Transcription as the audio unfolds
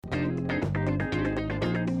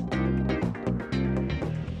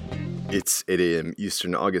It's 8 a.m.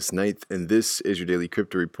 Eastern, August 9th, and this is your daily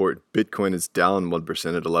crypto report. Bitcoin is down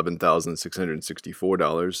 1% at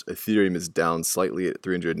 $11,664. Ethereum is down slightly at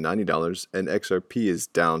 $390, and XRP is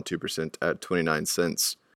down 2% at 29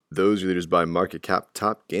 cents. Those are leaders by market cap.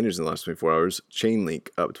 Top gainers in the last 24 hours: Chainlink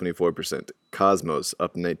up 24%, Cosmos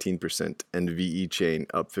up 19%, and VeChain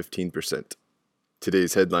up 15%.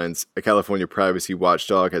 Today's headlines: a California privacy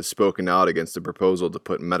watchdog has spoken out against a proposal to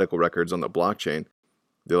put medical records on the blockchain.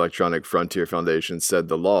 The Electronic Frontier Foundation said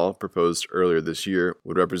the law, proposed earlier this year,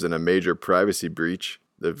 would represent a major privacy breach.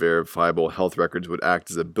 The verifiable health records would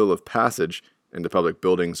act as a bill of passage into public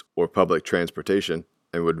buildings or public transportation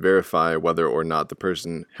and would verify whether or not the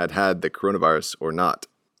person had had the coronavirus or not.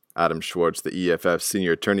 Adam Schwartz, the EFF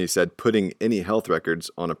senior attorney, said putting any health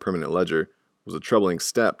records on a permanent ledger was a troubling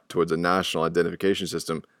step towards a national identification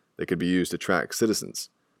system that could be used to track citizens.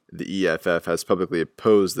 The EFF has publicly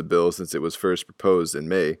opposed the bill since it was first proposed in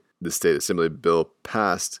May. The state assembly bill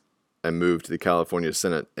passed and moved to the California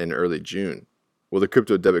Senate in early June. Well, the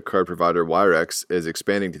crypto debit card provider Wirex is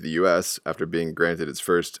expanding to the U.S. after being granted its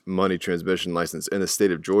first money transmission license in the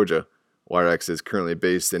state of Georgia. Wirex is currently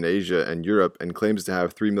based in Asia and Europe and claims to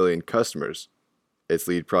have 3 million customers. Its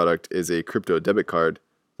lead product is a crypto debit card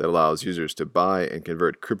that allows users to buy and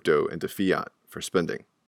convert crypto into fiat for spending.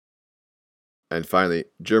 And finally,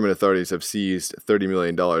 German authorities have seized $30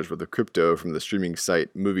 million worth of crypto from the streaming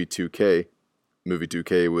site Movie2K.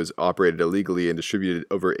 Movie2K was operated illegally and distributed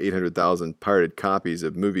over 800,000 pirated copies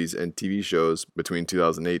of movies and TV shows between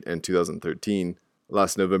 2008 and 2013.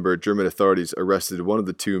 Last November, German authorities arrested one of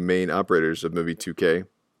the two main operators of Movie2K.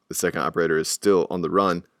 The second operator is still on the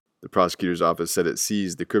run. The prosecutor's office said it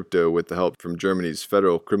seized the crypto with the help from Germany's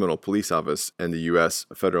Federal Criminal Police Office and the U.S.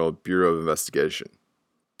 Federal Bureau of Investigation.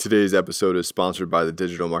 Today's episode is sponsored by the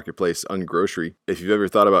digital marketplace Ungrocery. If you've ever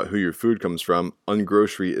thought about who your food comes from,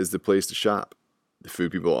 Ungrocery is the place to shop. The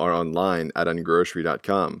food people are online at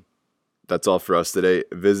ungrocery.com. That's all for us today.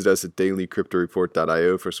 Visit us at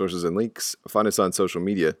dailycryptoreport.io for sources and links. Find us on social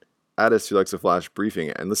media. Add us to Alexa Flash Briefing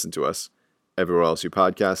and listen to us everywhere else you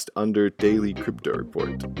podcast under Daily Crypto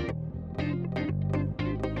Report.